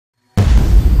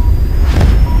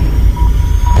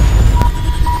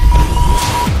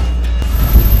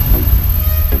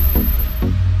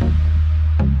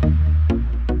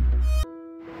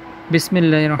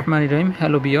বিসমিল্লাহির রহমানির রহিম।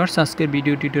 Hello viewers, আজকের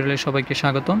ভিডিও টিউটোরিয়ালে সবাইকে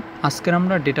স্বাগতম। আজকের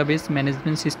আমরা ডেটাবেস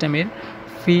ম্যানেজমেন্ট সিস্টেমের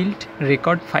ফিল্ড,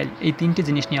 রেকর্ড, ফাইল এই তিনটে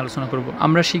জিনিস নিয়ে আলোচনা করব।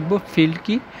 আমরা শিখব ফিল্ড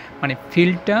কি, মানে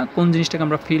ফিল্ডটা কোন জিনিসটাকে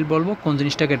আমরা ফিল্ড বলবো, কোন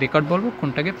জিনিসটাকে রেকর্ড বলবো,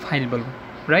 কোনটাকে ফাইল বলবো,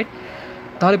 রাইট?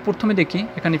 তাহলে প্রথমে দেখি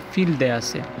এখানে ফিল্ড দেয়া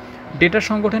আছে। ডেটা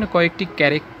সংগঠনে কয়েকটি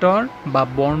ক্যারেক্টার বা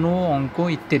বর্ণ, অঙ্ক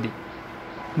ইত্যাদি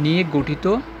নিয়ে গঠিত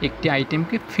একটি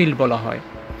আইটেমকে ফিল্ড বলা হয়।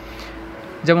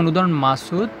 যেমন উদাহরণ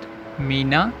মাসুদ,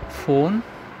 মিনা, ফোন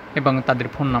এবং তাদের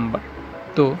ফোন নাম্বার।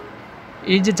 তো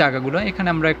এই যে জায়গাগুলো, এখানে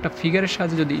আমরা একটা ফিগারের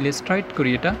সাহায্যে যদি ইলাস্ট্রেট করি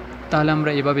এটা, তাহলে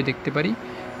আমরা এভাবে দেখতে পারি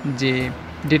যে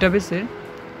ডেটাবেসের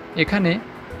এখানে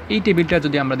এই টেবিলটা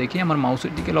যদি আমরা দেখি, আমার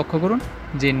মাউসের দিকে লক্ষ্য করুন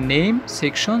যে নেম,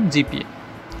 সেকশন, জিপিএ।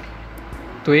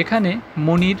 তো এখানে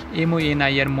মনির,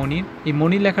 MONIR মনির, এই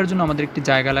মনির লেখার জন্য আমাদের একটি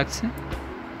জায়গা লাগছে।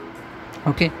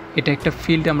 ওকে, এটা একটা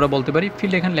ফিল্ড আমরা বলতে পারি।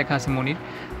 ফিল্ড এখানে লেখা আছে মনির,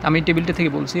 আমি টেবিলটা থেকে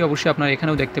বলছি, অবশ্যই আপনারা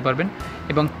এখানেও দেখতে পারবেন।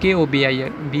 এবং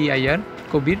BIR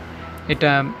কবির,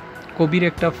 এটা কবির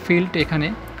একটা ফিল্ড এখানে,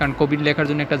 কারণ কবির লেখার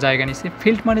জন্য একটা জায়গা নিছে।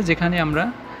 ফিল্ড মানে যেখানে আমরা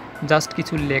জাস্ট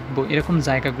কিছু লিখবো, এরকম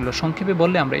জায়গাগুলো সংক্ষেপে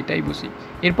বললে আমরা এটাই বুঝি।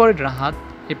 এরপরে রাহাত,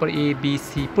 এরপর ABC,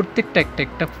 প্রত্যেকটা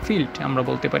একটা ফিল্ড আমরা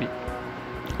বলতে পারি।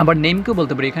 আবার নেমকেও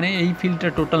বলতে পারি। এখানে এই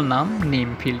ফিল্ডটার টোটাল নাম নেম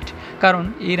ফিল্ড, কারণ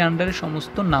এর আন্ডারে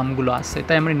সমস্ত নামগুলো আছে,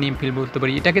 তাই আমরা নেম ফিল্ড বলতে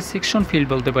পারি। এটাকে সেকশন ফিল্ড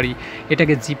বলতে পারি,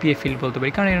 এটাকে জিপিএ ফিল্ড বলতে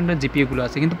পারি, কারণ এর আন্ডারে জিপিএগুলো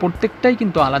আছে। কিন্তু প্রত্যেকটাই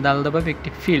কিন্তু আলাদা আলাদাভাবে একটি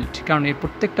ফিল্ড, কারণ এর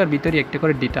প্রত্যেকটার ভিতরে একটা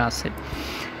করে ডেটা আছে।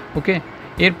 ওকে,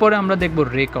 এরপরে আমরা দেখব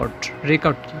রেকর্ড।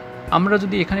 রেকর্ড কি? আমরা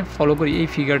যদি এখানে ফলো করি এই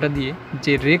ফিগারটা দিয়ে,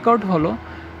 যে রেকর্ড হলো,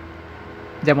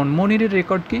 যেমন মনিরের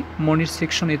রেকর্ড কি, মনির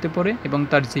সেকশন এতে পড়ে এবং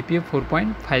তার জিপিএ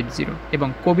 4.50। এবং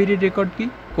কবিরের রেকর্ড কি,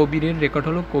 কবিরের রেকর্ড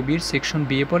হলো কবির সেকশন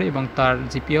বিয়ে পড়ে এবং তার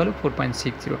জিপিএ হলো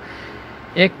 4.60।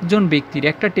 একজন ব্যক্তির,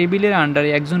 একটা টেবিলের আন্ডারে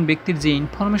একজন ব্যক্তির যে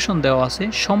ইনফরমেশন দেওয়া আছে,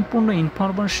 সম্পূর্ণ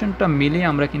ইনফরমেশনটা মিলে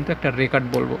আমরা কিন্তু একটা রেকর্ড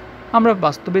বলবো। আমরা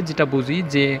বাস্তবে যেটা বুঝি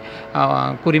যে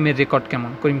করিমের রেকর্ড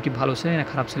কেমন, করিম কি ভালো ছেলে না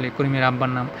খারাপ ছেলে, করিমের আব্বার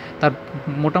নাম, তার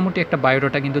মোটামুটি একটা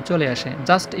বায়োডাটা কিন্তু চলে আসে।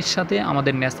 জাস্ট এর সাথে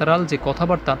আমাদের ন্যাচারাল যে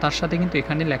কথাবার্তা, তার সাথে কিন্তু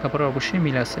এখানে লেখাপড়ার অবশ্যই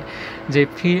মিল আছে। যে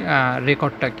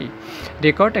রেকর্ডটা কি,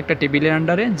 রেকর্ড একটা টেবিলের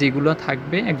আন্ডারে যেগুলো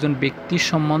থাকবে একজন ব্যক্তির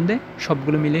সম্বন্ধে,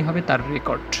 সবগুলো মিলেই হবে তার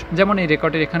রেকর্ড। যেমন এই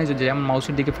রেকর্ডের এখানে যদি যেমন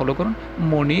মাউসের দিকে ফলো করুন,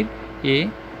 মনির A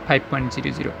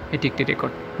 5.00, এটি একটি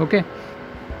রেকর্ড। ওকে,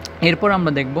 এরপর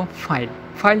আমরা দেখব ফাইল।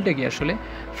 ফাইলটা কি আসলে?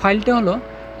 ফাইলটা হলো,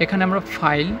 এখানে আমরা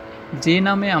ফাইল, যে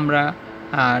নামে আমরা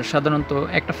সাধারণত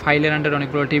একটা ফাইলের আন্ডারে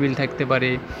অনেকগুলো টেবিল থাকতে পারে,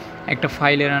 একটা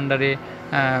ফাইলের আন্ডারে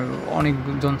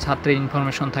অনেকজন ছাত্রের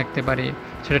ইনফরমেশন থাকতে পারে,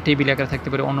 সেটা টেবিল আকারে থাকতে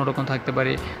পারে, অন্যরকম থাকতে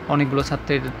পারে, অনেকগুলো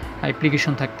ছাত্রের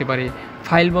অ্যাপ্লিকেশন থাকতে পারে।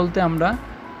 ফাইল বলতে আমরা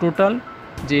টোটাল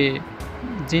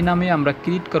যে নামে আমরা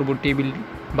ক্রিয়েট করব টেবিল,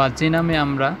 বা যে নামে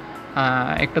আমরা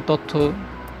একটা তথ্য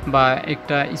বা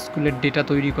একটা স্কুলের ডেটা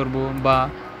তৈরি করব, বা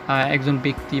একজন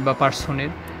ব্যক্তি বা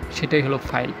পার্সনের, সেটাই হলো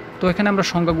ফাইল। তো এখানে আমরা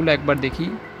সংজ্ঞাগুলো একবার দেখি,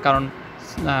 কারণ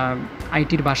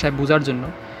আইটির ভাষায় বোঝার জন্য।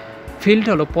 ফিল্ড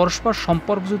হলো পরস্পর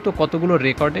সম্পর্কযুক্ত কতগুলো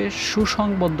রেকর্ডে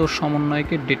সুসংবদ্ধ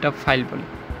সমন্বয়কে ডেটা ফাইল বলে।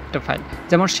 এটা ফাইল,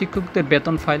 যেমন শিক্ষকদের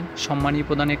বেতন ফাইল, সম্মানী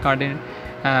প্রদানের কার্ডের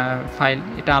ফাইল,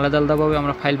 এটা আলাদা আলাদাভাবে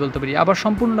আমরা ফাইল বলতে পারি। আবার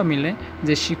সম্পূর্ণটা মিলে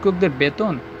যে শিক্ষকদের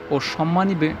বেতন ও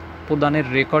সম্মানী প্রদানের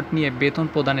রেকর্ড নিয়ে বেতন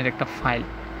প্রদানের একটা ফাইল।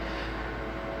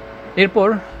 এরপর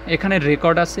এখানে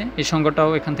রেকর্ড আছে, এই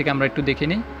সংজ্ঞাটাও এখান থেকে আমরা একটু দেখে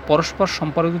নিই। পরস্পর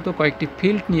সম্পর্কিত কয়েকটি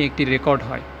ফিল্ড নিয়ে একটি রেকর্ড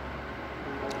হয়।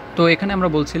 তো এখানে আমরা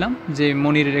বলছিলাম যে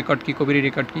মনির রেকর্ড কি, কবির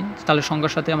রেকর্ড কি, তাহলে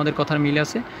সংজ্ঞার সাথে আমাদের কথার মিল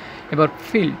আছে। এবার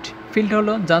ফিল্ড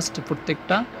হলো জাস্ট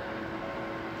প্রত্যেকটা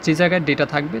যে জায়গায় ডেটা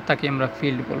থাকবে তাকে আমরা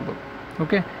ফিল্ড বলবো।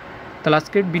 ওকে, তাহলে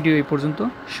আজকের ভিডিও এই পর্যন্ত।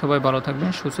 সবাই ভালো থাকবেন,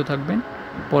 সুস্থ থাকবেন।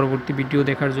 পরবর্তী ভিডিও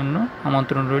দেখার জন্য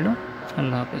আমন্ত্রণ রইল।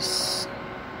 আল্লাহ হাফেজ।